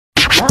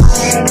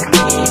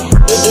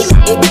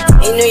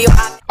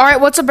Alright,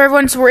 what's up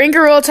everyone? So we're in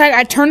Gorilla Tag.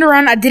 I turned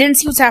around, I didn't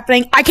see what's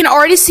happening. I can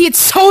already see it's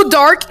so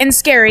dark and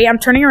scary. I'm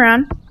turning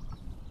around.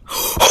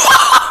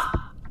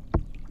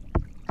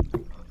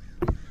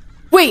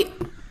 Wait.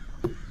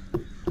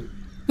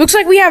 Looks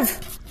like we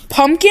have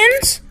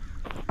pumpkins.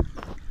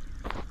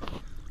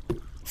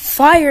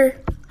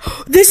 Fire.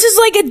 This is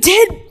like a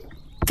dead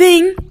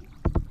thing.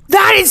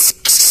 That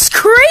is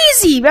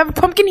crazy. We have a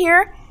pumpkin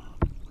here.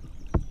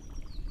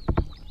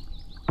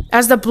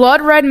 As the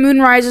blood-red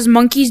moon rises,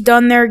 monkeys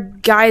don their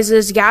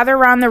guises, gather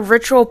around the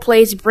ritual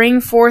place,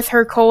 bring forth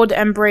her cold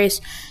embrace.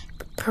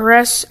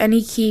 Press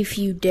any key if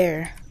you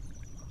dare.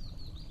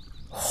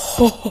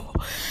 Oh.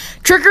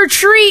 Trick or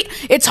treat!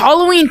 It's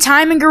Halloween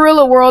time in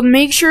Gorilla World.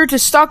 Make sure to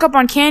stock up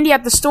on candy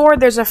at the store.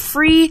 There's a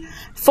free,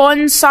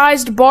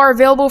 fun-sized bar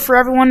available for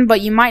everyone,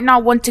 but you might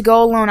not want to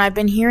go alone. I've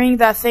been hearing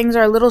that things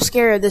are a little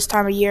scarier this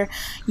time of year.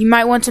 You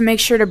might want to make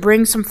sure to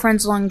bring some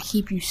friends along to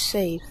keep you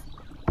safe.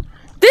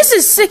 This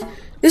is sick!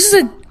 This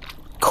is a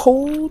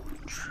cold...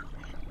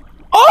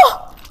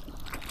 Oh!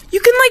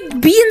 You can,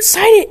 like, be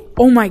inside it!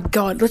 Oh my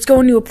god, let's go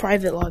into a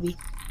private lobby.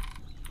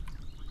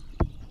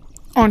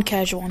 On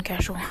casual, on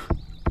casual.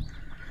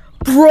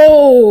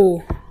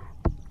 Bro!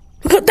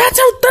 Look at,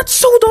 that's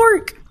so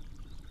dark!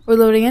 We're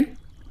loading in?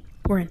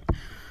 We're in.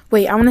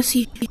 Wait, I wanna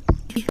see...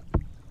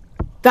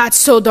 That's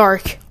so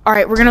dark.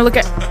 Alright, we're gonna look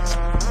at...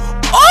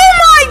 Oh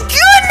my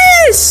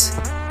goodness!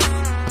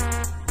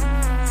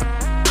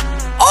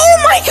 Oh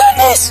my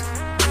goodness!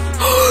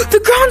 The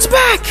ground's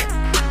back!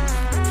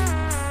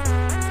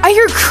 I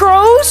hear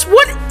crows?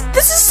 What?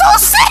 This is so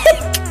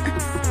sick!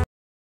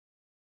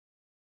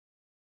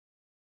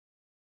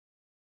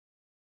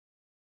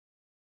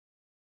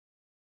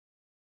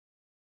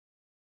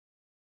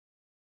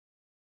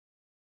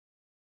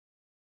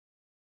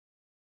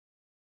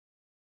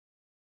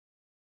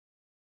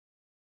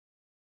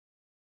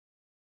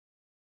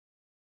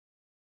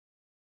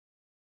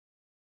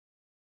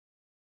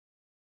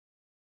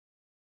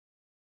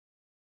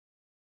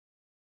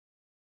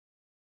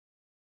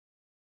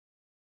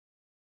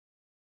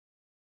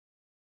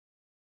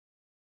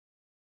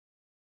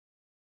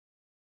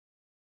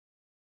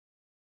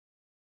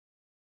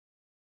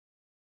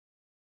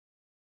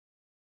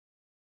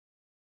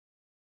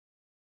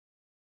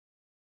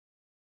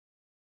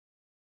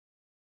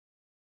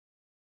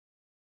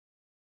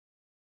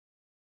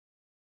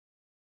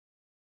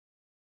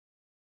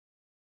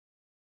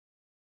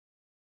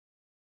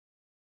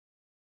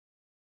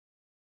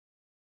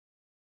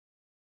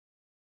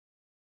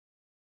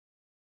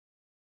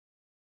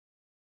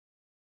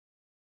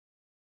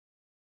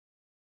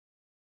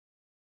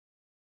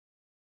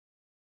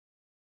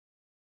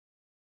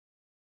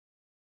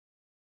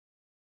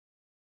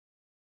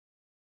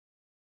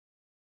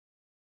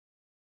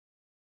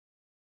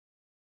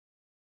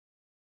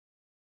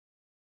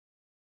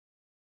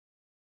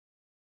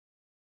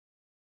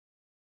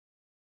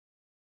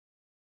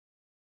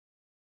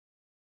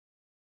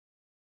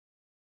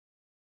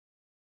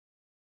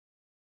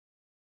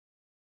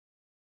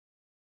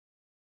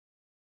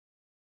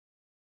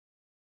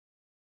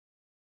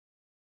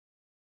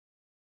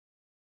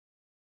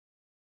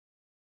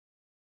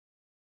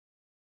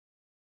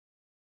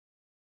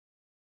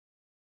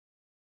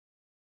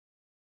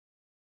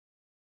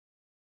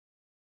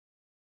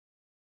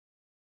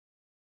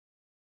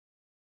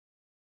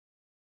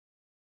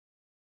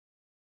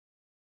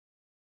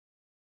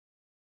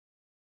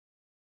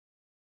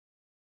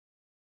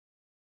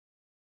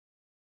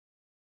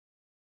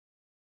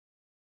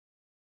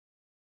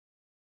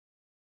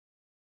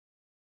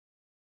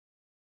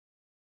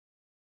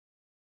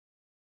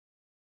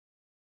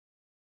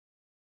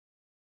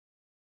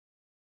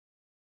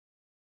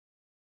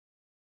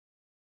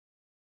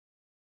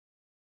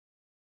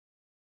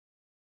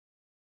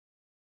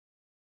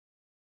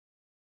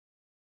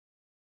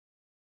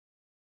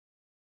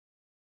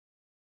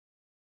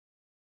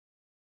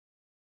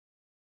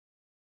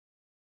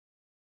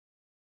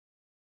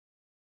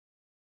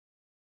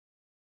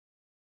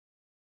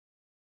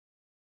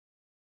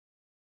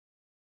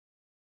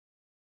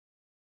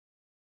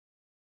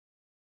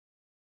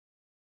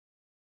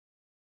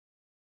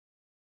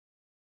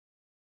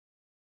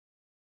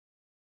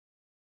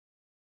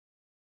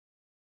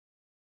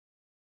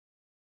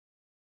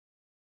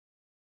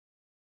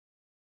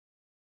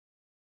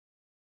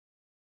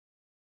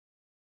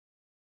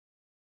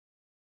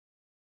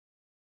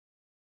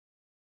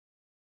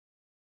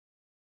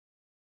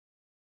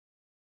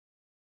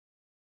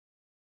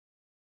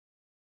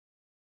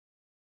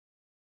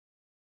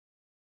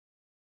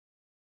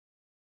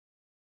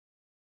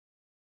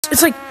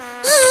 It's like...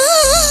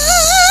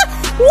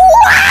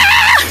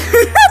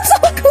 That's so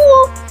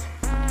cool!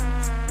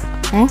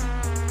 Huh?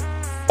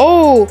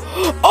 Oh!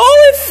 Oh,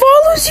 it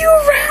follows you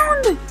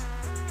around!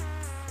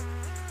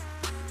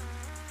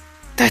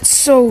 That's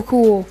so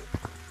cool.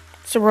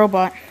 It's a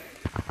robot.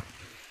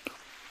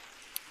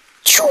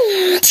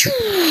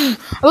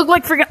 I look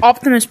like freaking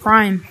Optimus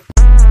Prime.